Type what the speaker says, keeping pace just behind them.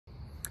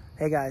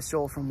Hey guys,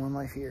 Joel from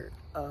Onelife here.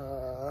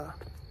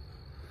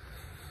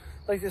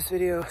 Like this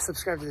video,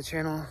 subscribe to the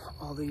channel,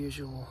 all the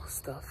usual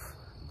stuff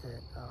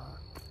that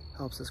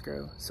helps us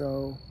grow.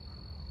 So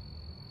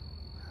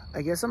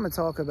I guess I'm gonna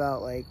talk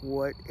about like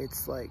what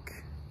it's like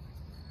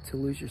to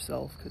lose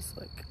yourself, because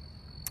like,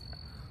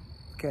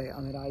 okay,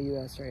 I'm at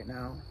IUS right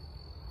now.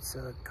 It's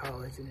a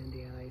college in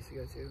Indiana I used to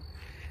go to.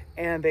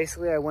 And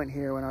basically I went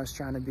here when I was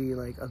trying to be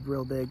like a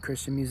real big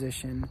Christian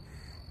musician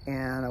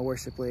and a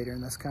worship leader,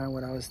 and that's kind of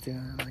what I was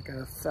doing. Like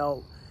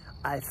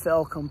I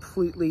fell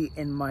completely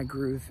in my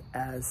groove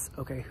as,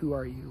 okay, who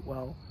are you?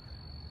 Well,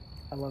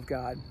 I love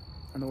God.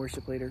 I'm the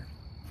worship leader,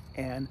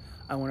 and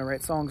I want to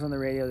write songs on the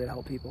radio that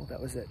help people. That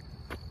was it.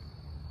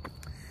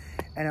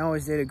 And I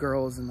always dated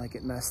girls, and like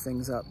it messed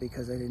things up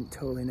because I didn't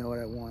totally know what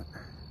I want.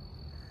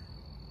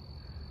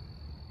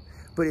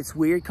 But it's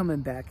weird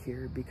coming back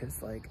here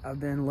because like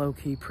I've been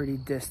low-key pretty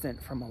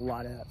distant from a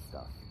lot of that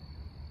stuff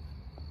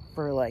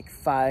for like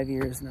 5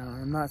 years now.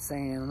 I'm not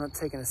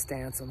taking a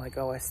stance on like,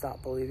 oh, I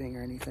stopped believing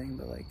or anything,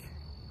 but like,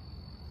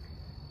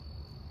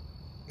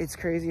 it's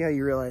crazy how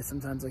you realize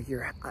sometimes like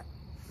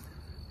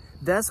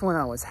that's when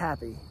I was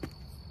happy,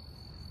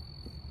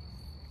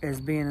 is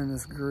being in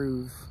this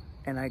groove,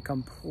 and I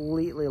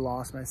completely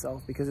lost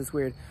myself because it's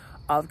weird.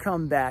 I've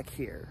come back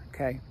here,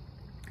 okay?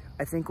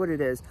 I think what it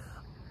is,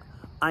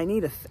 I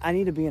need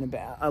to be in a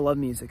band. I love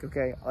music,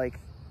 okay? Like,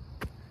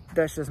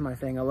 that's just my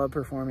thing. I love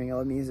performing, I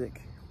love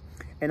music.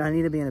 And I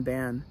need to be in a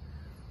band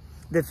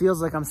that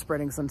feels like I'm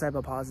spreading some type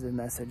of positive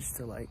message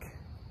to like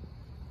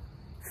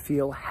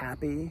feel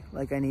happy.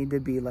 Like I need to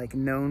be like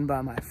known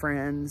by my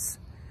friends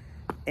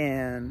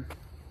and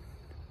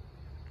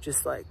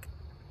just like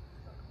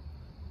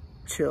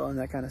chill in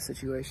that kind of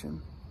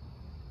situation.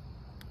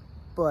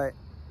 But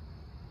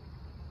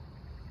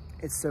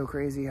it's so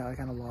crazy how I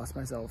kind of lost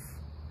myself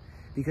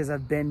because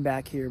I've been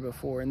back here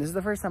before. And this is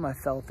the first time I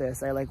felt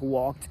this. I like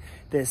walked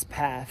this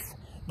path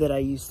that I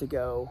used to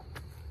go.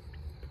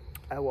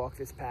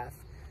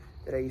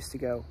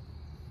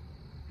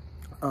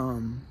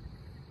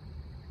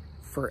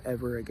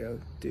 Forever ago,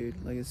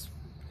 dude. Like, it's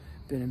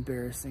been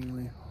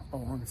embarrassingly a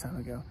long time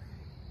ago.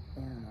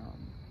 And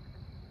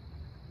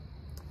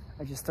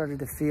I just started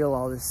to feel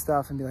all this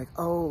stuff and be like,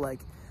 oh,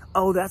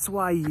 that's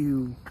why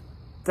you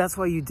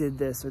did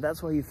this, or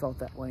that's why you felt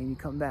that way. And you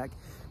come back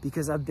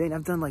because I've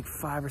done like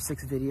 5 or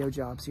 6 video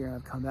jobs here, and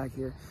I've come back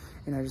here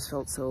and I just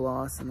felt so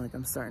lost. And like,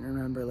 I'm starting to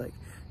remember like,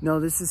 no,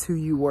 this is who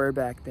you were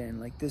back then.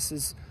 Like, this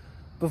is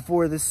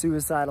before the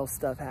suicidal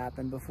stuff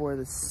happened, before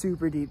the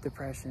super deep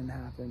depression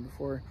happened,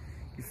 before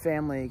your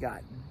family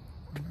got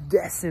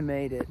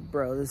decimated,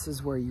 bro. This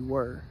is where you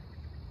were.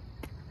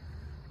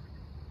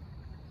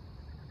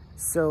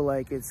 So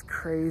like, it's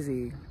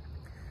crazy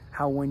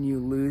how when you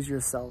lose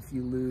yourself,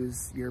 you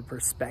lose your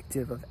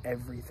perspective of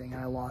everything.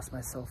 I lost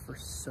myself for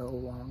so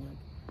long. Like,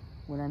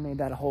 when I made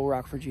that whole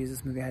Rock for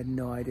Jesus movie, I had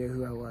no idea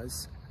who I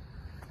was.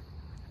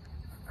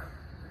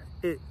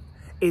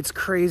 It's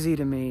crazy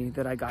to me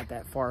that I got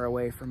that far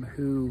away from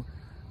who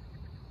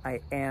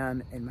I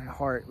am in my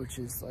heart, which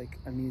is like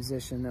a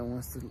musician that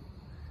wants to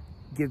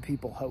give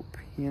people hope,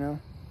 you know?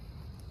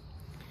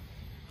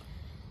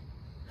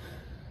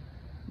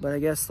 But I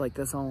guess like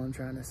that's all I'm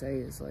trying to say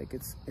is like,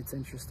 it's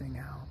interesting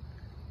how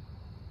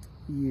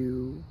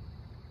you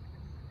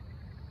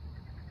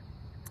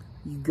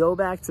go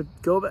back,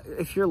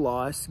 if you're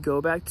lost,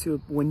 go back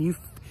to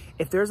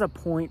if there's a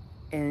point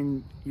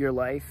in your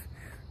life.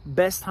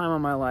 Best time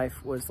of my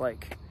life was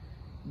like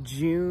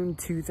June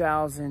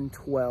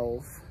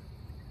 2012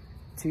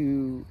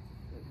 to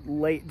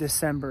late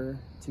December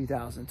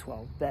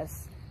 2012.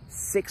 Best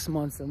 6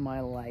 months of my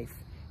life,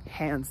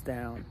 hands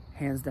down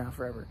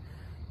forever.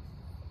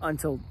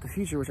 Until the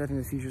future, which I think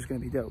the future is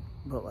going to be dope.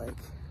 But like,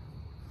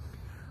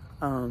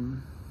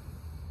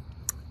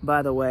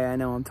 by the way, I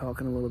know I'm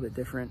talking a little bit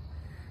different.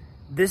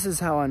 This is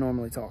how I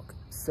normally talk.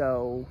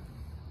 So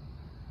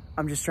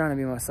I'm just trying to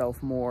be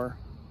myself more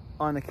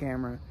on the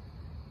camera,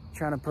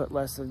 trying to put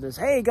less of this,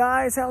 hey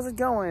guys, how's it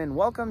going?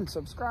 Welcome,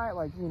 subscribe,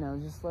 like, you know,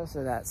 just less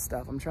of that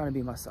stuff. I'm trying to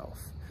be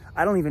myself.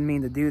 I don't even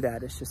mean to do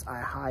that. It's just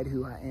I hide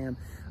who I am.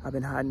 I've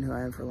been hiding who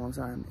I am for a long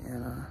time.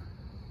 And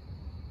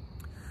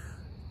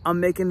I'm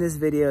making this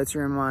video to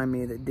remind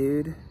me that,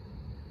 dude,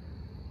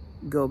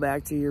 go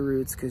back to your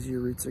roots because your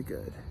roots are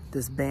good.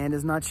 This band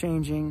is not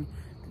changing.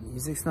 The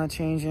music's not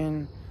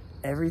changing.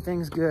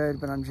 Everything's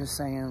good, but I'm just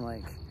saying,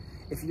 like,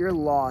 if you're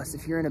lost,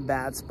 if you're in a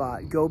bad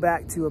spot, go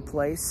back to a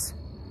place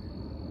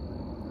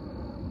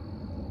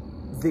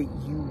that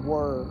you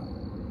were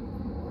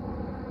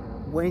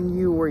when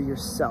you were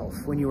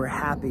yourself, when you were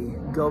happy.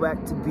 Go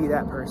back to be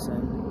that person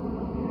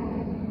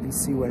and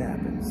see what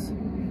happens.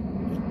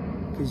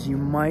 Because you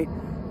might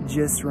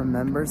just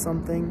remember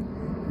something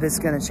that's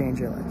gonna change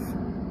your life.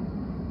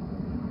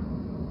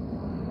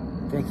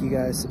 Thank you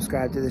guys.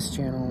 Subscribe to this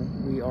channel.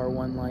 We are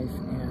Onelife,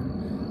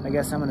 and I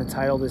guess I'm gonna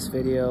title this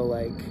video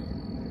like,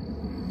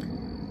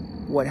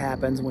 what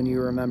happens when you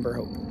remember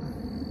hope.